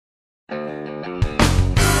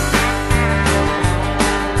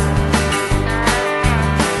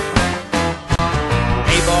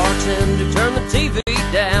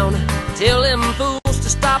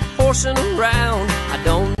horsing around. I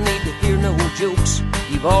don't need to hear no jokes,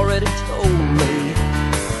 you've already told me.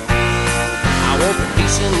 I want the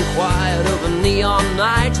peace and quiet of a neon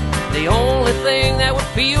night. The only thing that would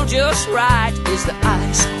feel just right is the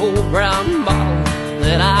ice cold brown bottle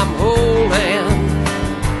that I'm holding.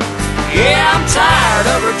 Yeah, I'm tired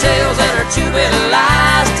of her tales and her two-bit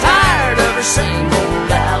lies, tired of her same old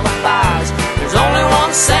alibis. There's only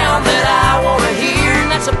one sound that I want to hear, and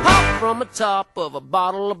that's a pop from the top of a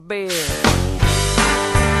bottle of beer.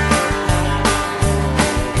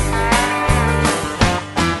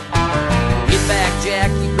 Get back,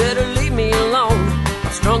 Jack, you better leave me alone.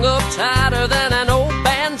 I'm strung up tighter than an old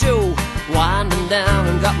banjo, winding down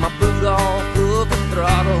and got my boot off of the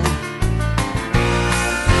throttle.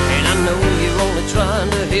 And I know you're only trying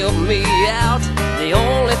to help me out. The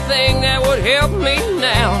only thing that would help me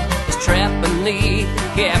now is trapped beneath the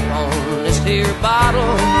cap on this here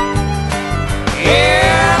bottle.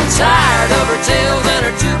 Yeah, I'm tired of her tales and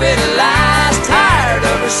her two-bit lies, tired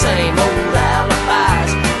of her same old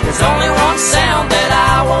alibis. There's only one sound that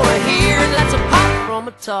I want to hear, and that's a pop from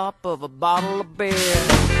the top of a bottle of beer.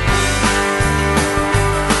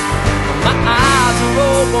 My eyes are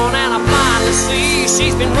open and I finally see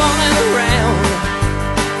she's been running around.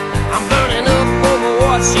 I'm burning up over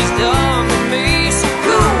what she's done to me, so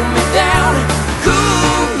cool me down,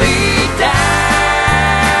 cool me down.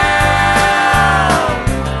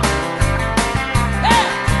 Hey!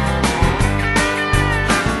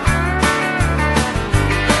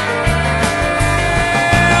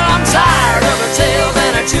 I'm tired of her tales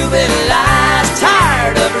and her two-bit lies,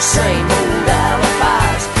 tired of her same old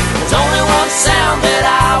alibis. There's only one sound that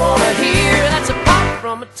I want to hear, that's a pop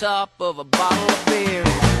from the top of a bottle of beer.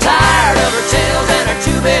 Tired of her tales and her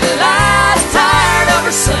two-bit lies, tired of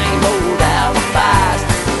her same old alibis.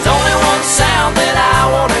 There's only one sound that I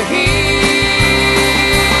want to hear,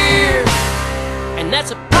 and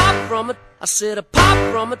that's a pop from a, I said a pop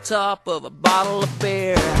from the top of a bottle of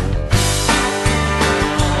beer.